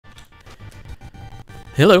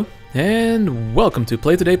Hello, and welcome to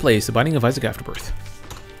Play Today Plays The Binding of Isaac Afterbirth.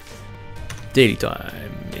 Daily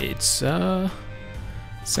time. It's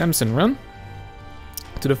Samson run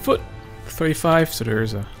to the foot 35, so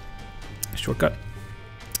there's a shortcut.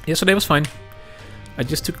 Yesterday was fine. I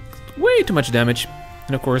just took way too much damage,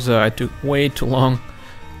 and of course I took way too long.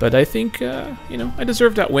 But I think you know, I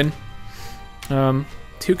deserved that win.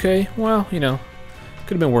 2K, well, you know,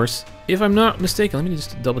 could have been worse. If I'm not mistaken, let me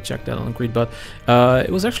just double check that on GreedBot. It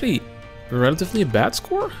was actually relatively a bad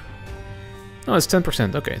score. No, it's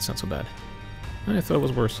 10%. Okay, it's not so bad. I thought it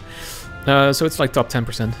was worse. So it's like top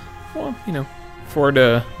 10%. Well, you know, for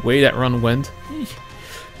the way that run went.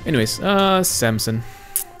 Anyways, Samson.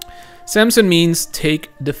 Samson means take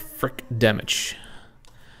the frick damage.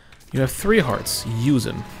 You have 3 hearts. Use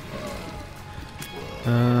them.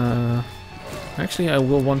 Actually, I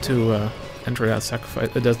will want to enter that sacrifice,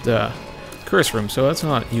 the curse room, so let's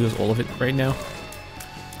not use all of it right now.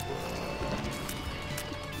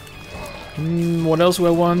 What else do I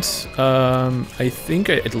want? I think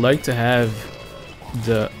I'd like to have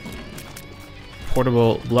the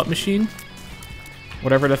portable blood machine,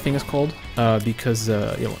 whatever that thing is called, because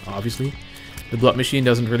you know, obviously the blood machine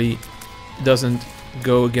doesn't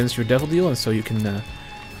go against your devil deal, and so you can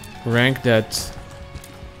rank that.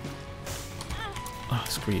 Oh,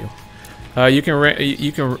 screw you. You can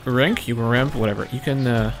ramp, whatever. You can.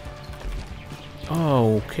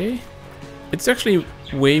 Oh, okay. It's actually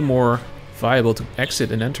way more viable to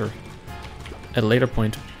exit and enter at a later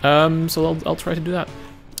point. So I'll try to do that.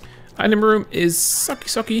 Item room is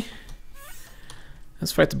sucky.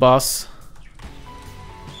 Let's fight the boss.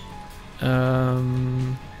 It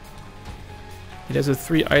has a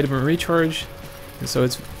 3-item recharge, and so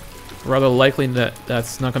it's rather likely that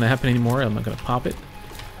that's not going to happen anymore. I'm not going to pop it.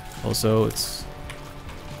 Also, it's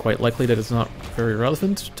quite likely that it's not very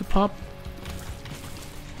relevant to pop.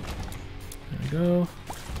 There we go.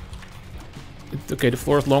 Okay, the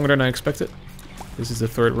floor is longer than I expected. This is the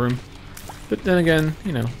 3rd room. But then again,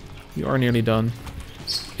 you know, you are nearly done.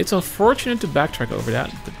 It's unfortunate to backtrack over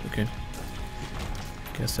that, but okay.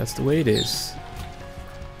 Guess that's the way it is.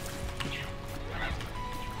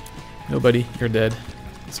 Nobody, you're dead.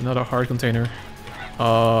 It's another heart container.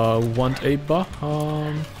 Want a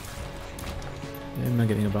bomb? I'm not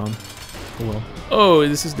getting a bomb. Oh well. Oh,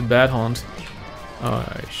 this is the bad haunt. Oh,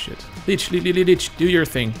 shit. Leech, do your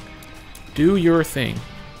thing. Do your thing.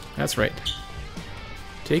 That's right.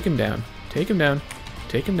 Take him down. Take him down.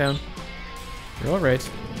 Take him down. You're alright.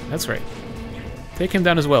 That's right. Take him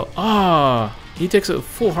down as well. Ah! He takes a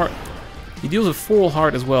full heart. He deals a full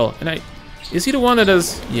heart as well. And is he the one that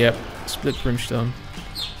does... Yep. Split brimstone.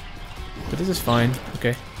 But this is fine.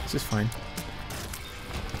 Okay. This is fine.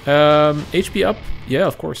 HP up? Yeah,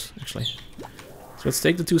 of course, actually. So let's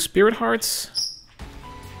take the 2 spirit hearts.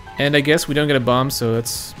 And I guess we don't get a bomb, so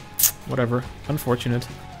it's whatever. Unfortunate.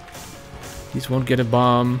 These won't get a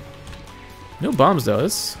bomb. No bombs though.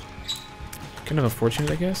 That's kind of unfortunate,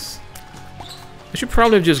 I guess. I should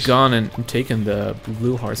probably have just gone and taken the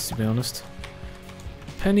blue hearts, to be honest.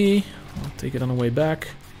 Penny. I'll take it on the way back.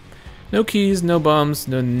 No keys, no bombs,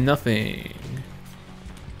 no nothing.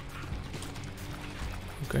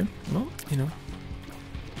 Okay, well, you know,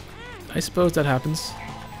 I suppose that happens.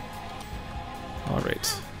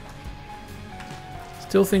 Alright.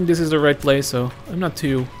 Still think this is the right place, so I'm not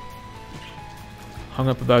too hung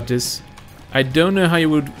up about this. I don't know how you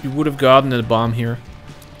would have gotten a bomb here.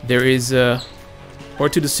 There is or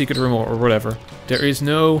to the secret room or whatever. There is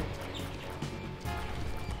no...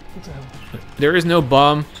 What the hell? There is no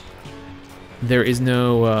bomb. There is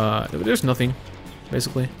no... there's nothing,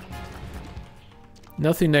 basically.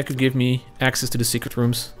 Nothing that could give me access to the secret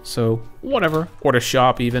rooms, so whatever. Or the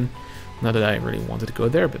shop, even. Not that I really wanted to go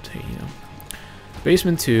there, but hey, you know.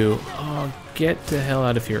 Basement 2. Oh, get the hell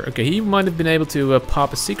out of here. Okay, he might have been able to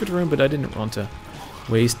pop a secret room, but I didn't want to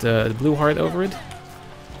waste the blue heart over it.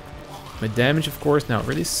 My damage, of course, now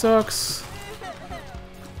really sucks.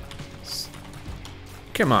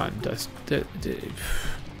 Come on, dust.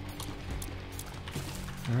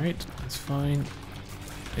 Alright, that's fine.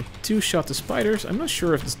 I 2-shot the spiders. I'm not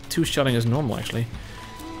sure if this 2-shotting is normal, actually.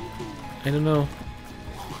 I don't know.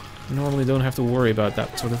 I normally don't have to worry about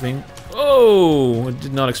that sort of thing. Oh! I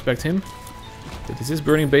did not expect him. This is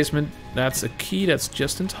burning basement. That's a key. That's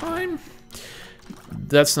just in time.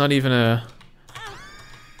 That's not even a...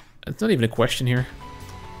 It's not even a question here.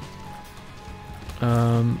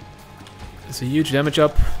 It's a huge damage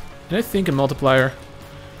up. And I think a multiplier.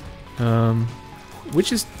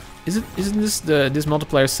 Which is... Isn't this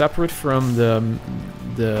multiplier separate from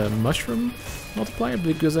the mushroom multiplier?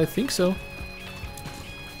 Because I think so.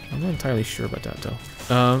 I'm not entirely sure about that though.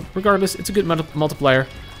 Regardless, it's a good multiplier,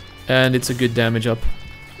 and it's a good damage up.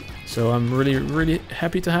 So I'm really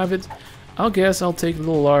happy to have it. I'll guess I'll take the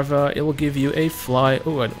little larva. It will give you a fly.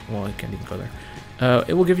 Oh, well, I can't even go there.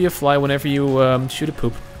 It will give you a fly whenever you shoot a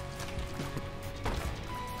poop.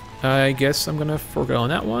 I guess I'm gonna forego on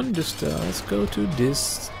that one. Just let's go to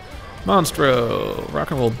this Monstro.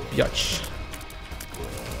 Rock and roll biatch.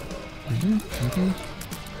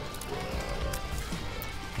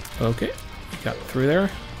 Okay, got through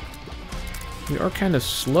there. We are kind of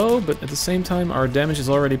slow, but at the same time our damage is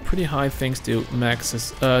already pretty high thanks to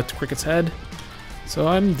Max's to Cricket's head. So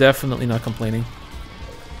I'm definitely not complaining.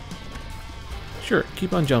 Sure,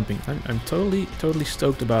 keep on jumping. I'm totally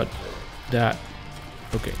stoked about that.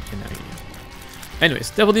 Okay, and now you. Anyways,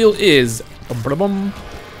 Devil Deal is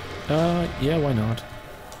yeah, why not?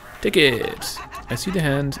 Take it. I see the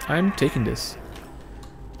hand. I'm taking this.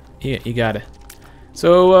 Yeah, you got it.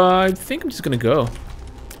 So I think I'm just gonna go.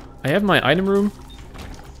 I have my item room.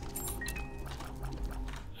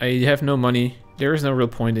 I have no money. There is no real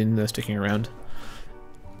point in sticking around.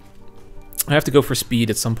 I have to go for speed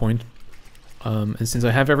at some point. And since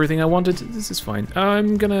I have everything I wanted, this is fine.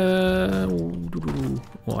 I'm gonna...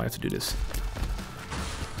 Well, I have to do this.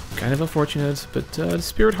 Kind of unfortunate, but the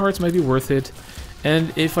Spirit Hearts might be worth it.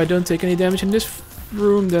 And if I don't take any damage in this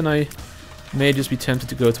room, then I may just be tempted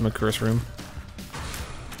to go to my curse room.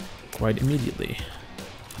 Quite immediately.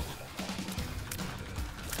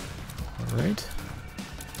 Alright.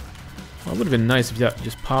 Well, it would have been nice if that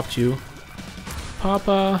just popped you.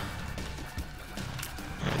 Papa!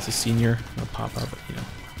 Yeah, it's a senior, not Papa, but you know.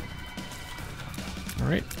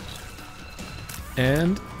 Alright.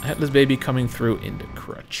 And Headless Baby coming through in the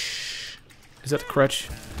crutch. Is that the crutch?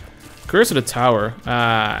 Curse of the Tower.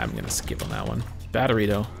 I'm gonna skip on that one. Battery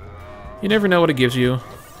though. You never know what it gives you.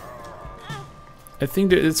 I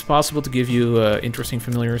think that it's possible to give you interesting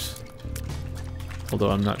familiars.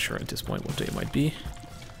 Although I'm not sure at this point what they might be.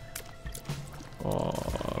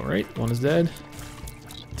 Alright, 1 is dead.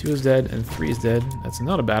 2 is dead, and 3 is dead. That's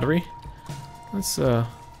not a battery. Let's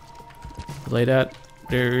play that.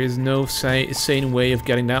 There is no sane way of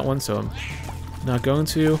getting that one, so I'm not going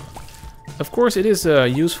to. Of course, it is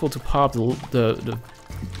useful to pop the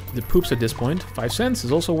poops at this point. 5 cents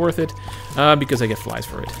is also worth it, because I get flies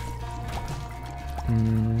for it.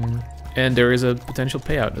 And there is a potential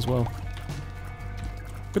payout as well.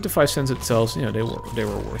 But the 5 cents itself, you know, they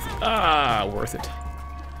were worth it. Ah, worth it.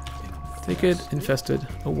 Take it, infested.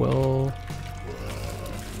 Oh well.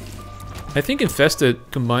 I think infested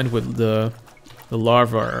combined with the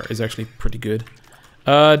larva is actually pretty good.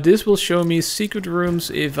 This will show me secret rooms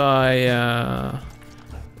if I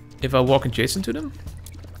walk adjacent to them.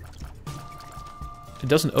 It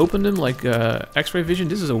doesn't open them like X-ray vision.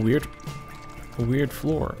 This is a weird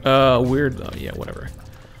floor. Yeah, whatever.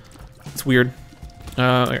 It's weird.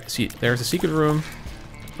 See, there's a secret room,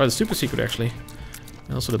 or the super secret actually,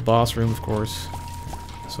 and also the boss room, of course.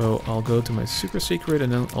 So I'll go to my super secret,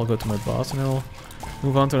 and then I'll go to my boss, and I'll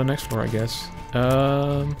move on to the next floor, I guess.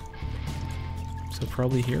 So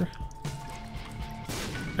probably here.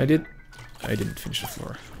 I didn't finish the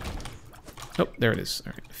floor. Oh, there it is.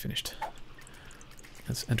 All right, finished.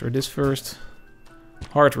 Let's enter this first.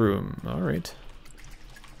 Heart room. All right.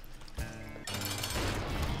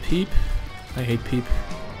 Peep. I hate Peep.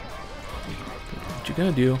 What you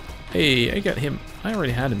gonna do? Hey, I got him. I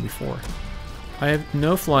already had him before. I have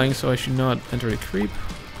no flying, so I should not enter a creep.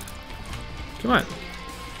 Come on.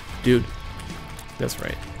 Dude. That's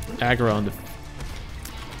right. Aggro on the...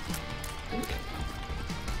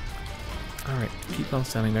 Alright, keep on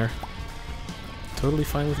standing there. Totally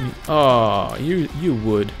fine with me. Oh, you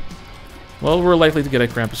would. Well, we're likely to get a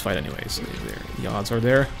Krampus fight anyways. So the odds are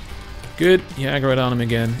there. Good. You aggro it on him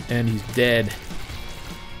again, and he's dead.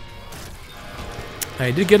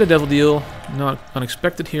 I did get a Devil Deal. Not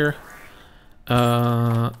unexpected here.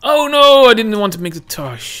 Oh no! I didn't want to make the...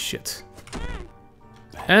 Oh, shit.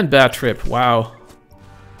 And Bad Trip. Wow.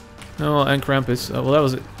 Oh, and Krampus. Well, that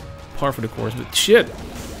was par for the course, but shit!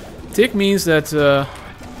 Tick means that...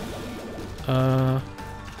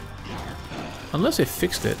 unless they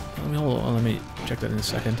fixed it. Hold on, let me check that in a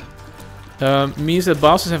second. Means that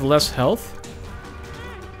bosses have less health.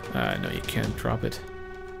 No, you can't drop it.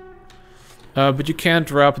 But you can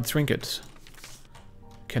drop the trinket.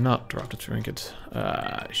 Cannot drop the trinket.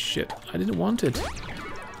 Shit. I didn't want it.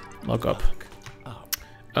 Lock up.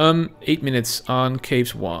 8 minutes on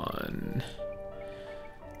Caves 1.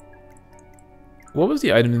 What was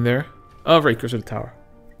the item in there? Oh, right, Curse of the Tower.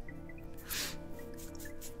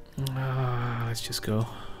 Let's just go.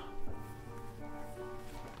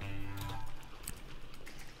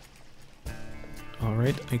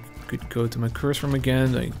 Alright, I could go to my curse room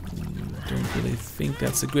again. I don't really think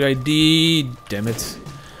that's a good idea. Damn it.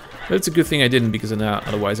 But it's a good thing I didn't, because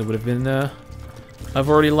otherwise I would have been... I've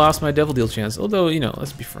already lost my Devil Deal chance. Although, you know,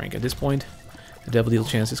 let's be frank, at this point, the Devil Deal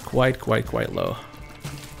chance is quite low.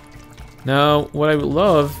 Now, what I would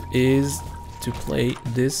love is to play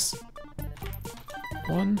this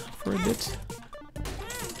one for a bit.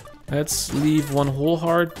 Let's leave one whole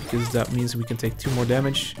heart, because that means we can take 2 more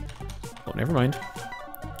damage. Oh, never mind.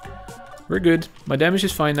 We're good. My damage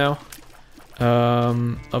is fine now.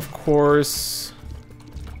 Of course...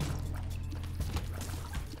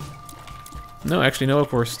 No, actually, no, of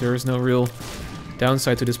course. There is no real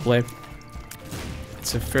downside to this play.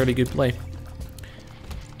 It's a fairly good play.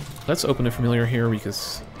 Let's open a familiar here,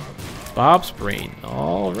 because... Bob's Brain.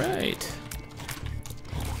 Alright.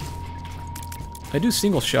 I do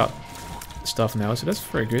single shot stuff now, so that's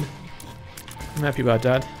very good. I'm happy about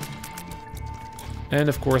that. And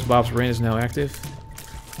of course Bob's Brain is now active.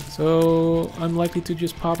 So I'm likely to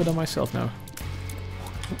just pop it on myself now.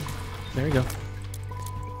 There you go.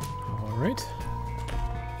 Alright.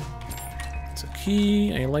 It's a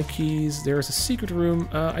key. I like keys. There's a secret room.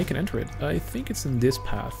 I can enter it. I think it's in this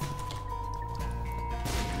path.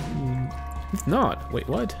 It's not. Wait,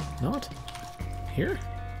 what? Not? Here?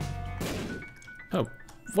 Oh,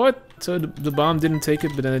 what? So the bomb didn't take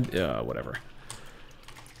it, but then it... whatever.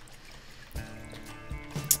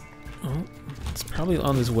 Oh, it's probably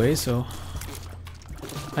on this way, so...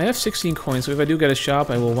 I have 16 coins, so if I do get a shop,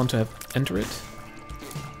 I will want to enter it.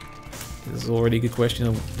 This is already a good question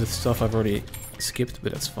of the stuff I've already skipped,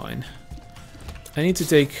 but that's fine. I need to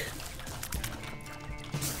take...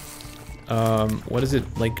 what is it?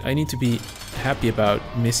 Like, I need to be happy about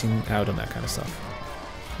missing out on that kind of stuff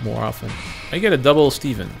more often. I get a double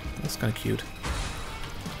Steven. That's kind of cute.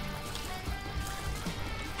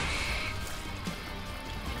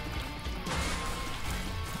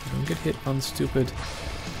 Don't get hit on stupid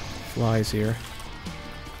flies here.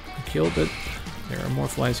 I killed it. There are more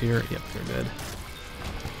flies here. Yep, they're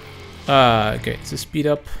dead. Okay, it's a speed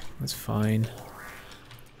up. That's fine.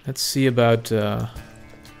 Let's see about a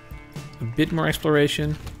bit more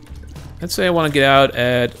exploration. Let's say I want to get out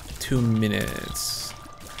at 2 minutes.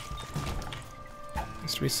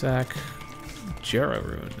 Mystery sack. Jera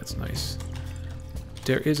rune. That's nice.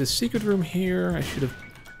 There is a secret room here. I should have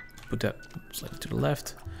put that slightly to the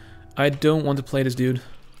left. I don't want to play this dude.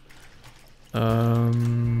 I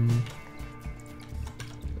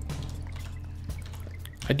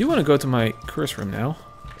do want to go to my curse room now.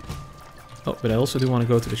 Oh, but I also do want to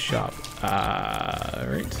go to the shop.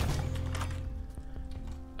 Alright.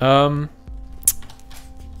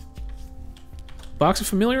 Box of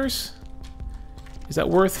familiars? Is that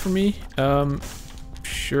worth for me?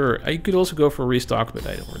 Sure. I could also go for a restock, but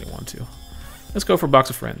I don't really want to. Let's go for a box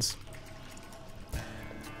of friends.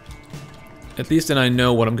 At least then I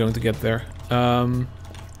know what I'm going to get there.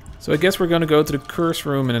 So I guess we're going to go to the curse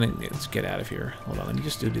room and then let's get out of here. Hold on, let me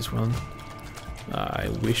just do this one. I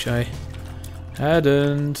wish I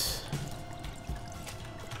hadn't.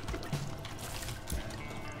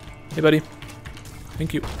 Hey, buddy.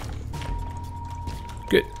 Thank you.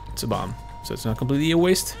 Good. It's a bomb, so it's not completely a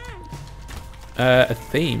waste. A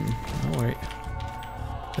theme. Alright.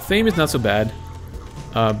 A theme is not so bad,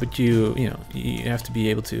 but you know, you have to be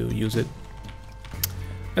able to use it.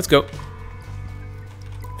 Let's go.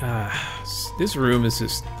 This room is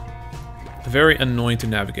just very annoying to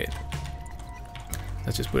navigate.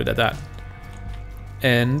 Let's just put it at that.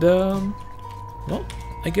 And, well,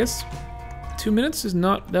 I guess 2 minutes is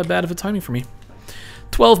not that bad of a timing for me.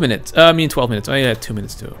 12 minutes. I mean 12 minutes. I had 2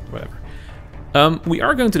 minutes to whatever. We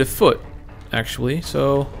are going to the foot, actually,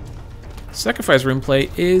 so sacrifice room play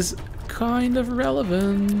is kind of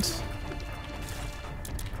relevant.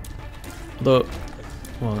 Although,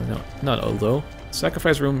 well, no, not although.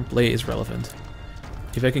 Sacrifice room play is relevant.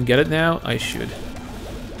 If I can get it now, I should.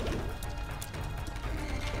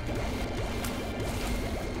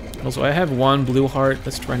 Also, I have 1 blue heart.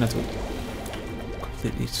 Let's try not to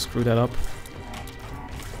completely screw that up.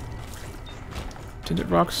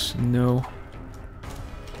 Tinted rocks? No.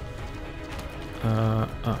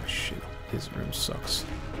 Oh shit. This room sucks.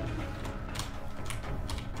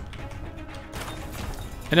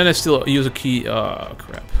 And then I still use a key. Oh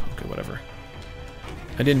crap. Okay, whatever.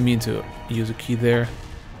 I didn't mean to use a key there.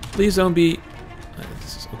 Please don't be...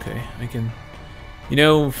 this is okay. I can... You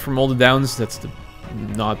know, from all the downs, that's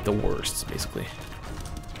not the worst, basically.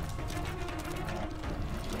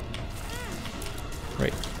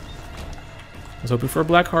 Right. I was hoping for a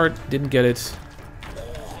black heart, didn't get it. So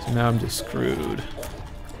now I'm just screwed.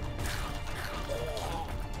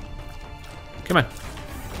 Come on.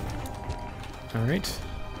 Alright.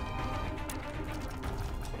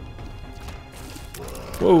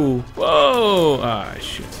 Whoa. Whoa! Ah,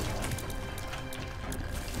 shit.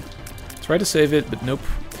 Try to save it, but nope.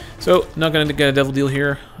 So, not gonna get a devil deal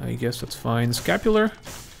here. I guess that's fine. Scapular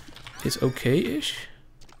is okay-ish.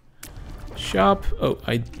 Shop. Oh,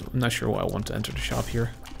 I'm not sure why I want to enter the shop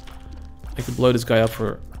here. I could blow this guy up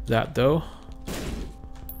for that, though.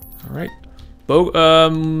 Alright.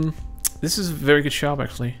 This is a very good shop,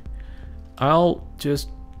 actually. I'll just...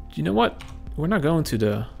 You know what? We're not going to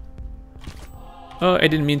the... Oh, I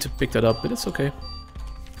didn't mean to pick that up, but it's okay.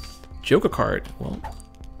 Joker card. Well,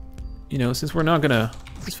 you know, since we're not gonna...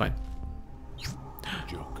 It's fine.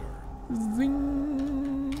 Joker.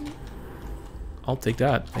 Zing. I'll take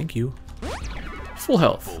that. Thank you. Full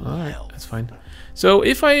health. Alright, that's fine. So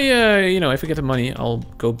if I, you know, if I get the money, I'll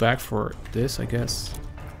go back for this, I guess.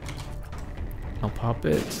 I'll pop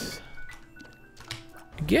it.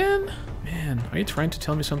 Again? Man, are you trying to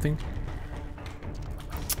tell me something?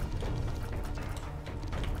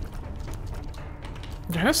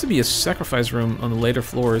 There has to be a sacrifice room on the later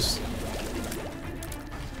floors.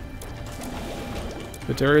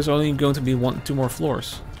 But there is only going to be 2 more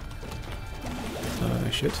floors.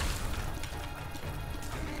 Shit.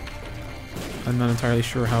 I'm not entirely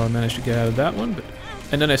sure how I managed to get out of that one, but...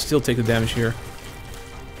 And then I still take the damage here.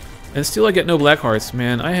 And still I get no black hearts.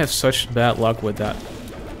 Man, I have such bad luck with that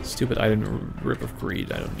stupid item Rip of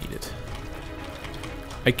Greed. I don't need it.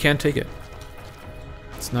 I can't take it.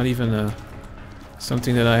 It's not even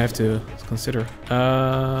something that I have to consider.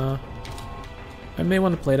 I may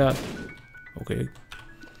want to play that. Okay.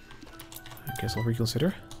 I guess I'll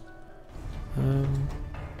reconsider.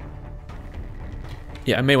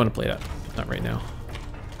 Yeah, I may want to play that. Not right now.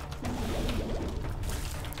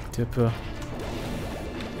 Tip.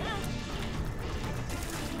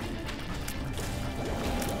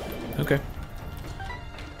 Okay.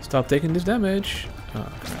 Stop taking this damage.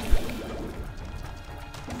 Oh, crap.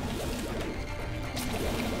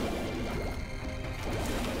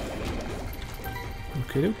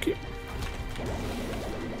 Okay, okay.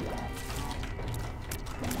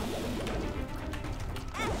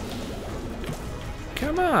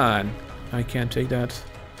 Come on! I can't take that.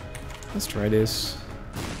 Let's try this.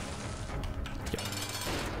 Yeah.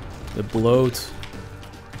 The bloat.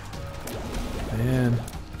 Man.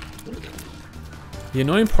 The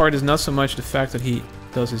annoying part is not so much the fact that he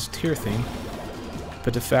does his tear thing,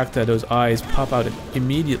 but the fact that those eyes pop out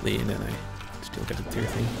immediately and then I still get the tear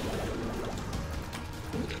thing.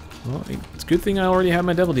 Well, it's a good thing I already have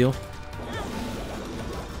my devil deal.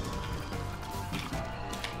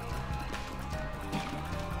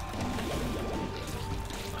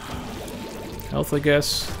 Health, I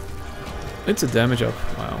guess. It's a damage up.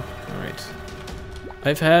 Wow. Alright.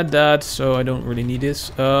 I've had that, so I don't really need this.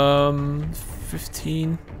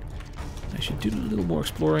 15. I should do a little more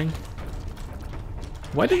exploring.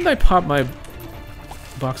 Why didn't I pop my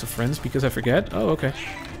box of friends? Because I forget? Oh, okay.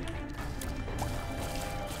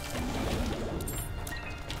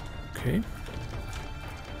 Okay.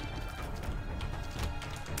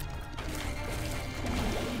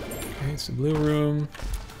 Okay, it's the blue room.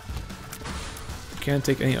 Can't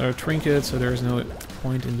take any other trinkets, so there's no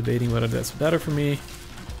point in debating whether that's better for me.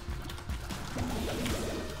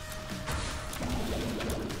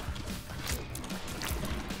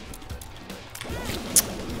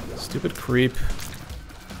 Stupid creep.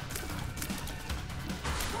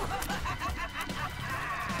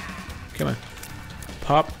 Come on.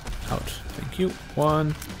 Pop out. Thank you.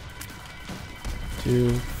 1,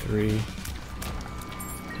 2, 3.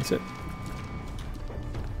 That's it.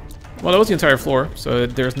 Well, that was the entire floor, so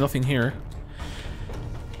there's nothing here.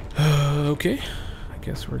 Okay. I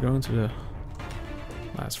guess we're going to the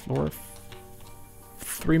last floor.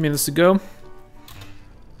 3 minutes to go.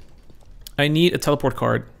 I need a teleport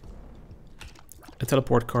card. A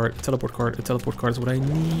teleport card, a teleport card, a teleport card is what I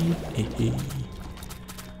need.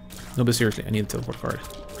 No, but seriously, I need a teleport card.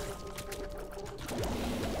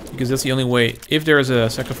 Because that's the only way, if there is a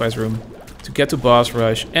sacrifice room, to get to boss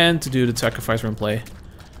rush and to do the sacrifice room play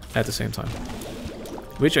at the same time.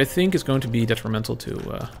 Which I think is going to be detrimental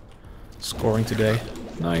to scoring today.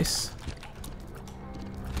 Nice.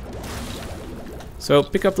 So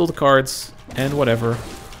pick up all the cards and whatever.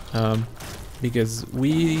 Because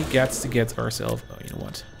we got to get ourselves... Oh, you know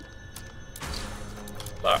what?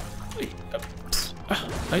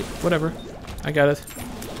 Whatever. I got it.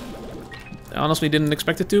 I honestly didn't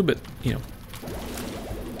expect it to, but, you know.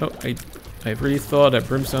 Oh, I really thought that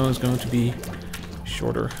Brimstone was going to be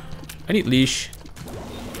shorter. I need leash.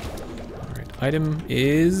 Alright, item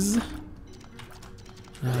is...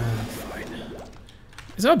 fine.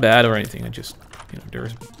 It's not bad or anything. I just, you know,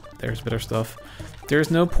 there's better stuff.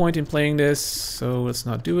 There's no point in playing this, so let's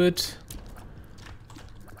not do it.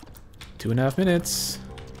 2.5 minutes.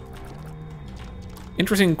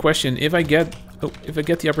 Interesting question. If I get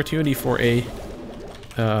the opportunity for a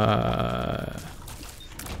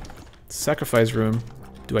sacrifice room,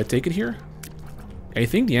 do I take it here? I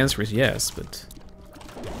think the answer is yes, but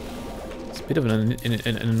it's a bit of an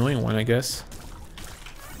annoying one, I guess.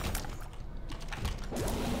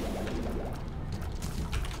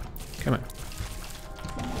 Come on.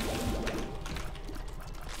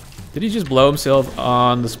 Did he just blow himself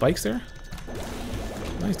on the spikes there?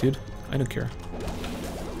 Nice, dude. I don't care.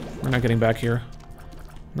 We're not getting back here.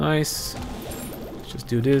 Nice. Let's just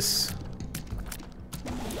do this.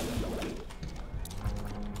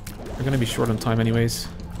 We're gonna be short on time anyways.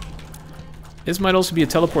 This might also be a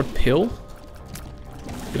teleport pill.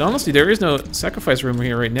 But honestly, there is no sacrifice room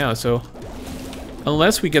here right now, so...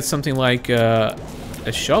 Unless we get something like a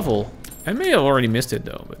shovel. I may have already missed it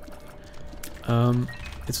though, but...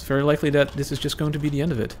 it's very likely that this is just going to be the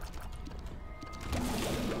end of it.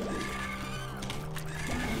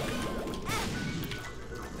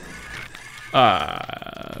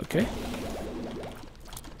 Okay.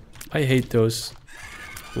 I hate those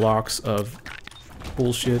blocks of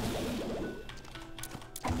bullshit.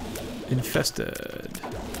 Infested.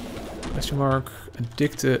 Question mark.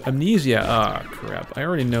 Addicted. Amnesia. Ah, crap. I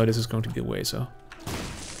already know this is going to be a way, so.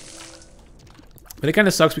 But it kind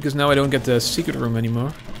of sucks because now I don't get the secret room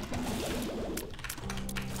anymore.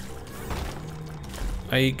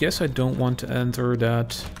 I guess I don't want to enter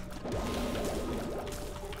that.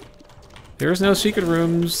 There's no secret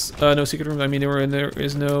rooms. No secret rooms. I mean, there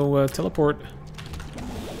is no teleport.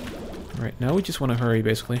 Right now, we just want to hurry,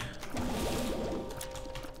 basically.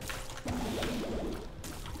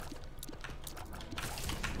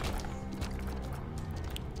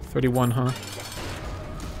 $31, huh?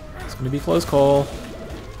 It's gonna be close call.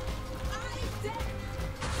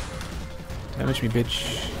 Damage me,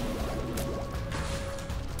 bitch.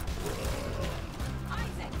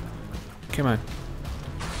 Come on.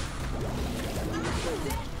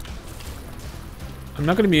 I'm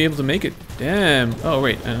not gonna be able to make it. Damn. Oh,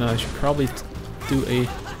 wait. And I should probably do a...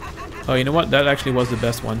 Oh, you know what? That actually was the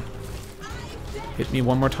best one. Hit me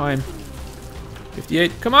one more time.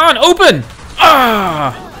 58. Come on, open!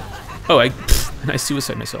 Ah! Oh, and I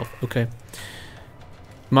suicide myself. Okay.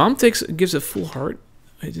 Mom gives a full heart.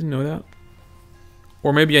 I didn't know that.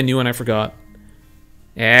 Or maybe I knew and I forgot.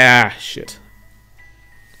 Ah, shit.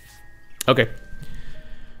 Okay.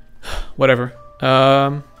 Whatever.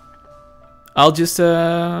 I'll just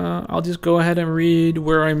go ahead and read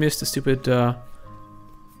where I missed the stupid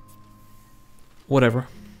whatever.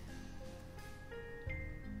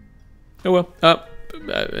 Oh well.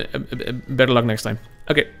 Better luck next time.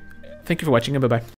 Okay. Thank you for watching and bye-bye.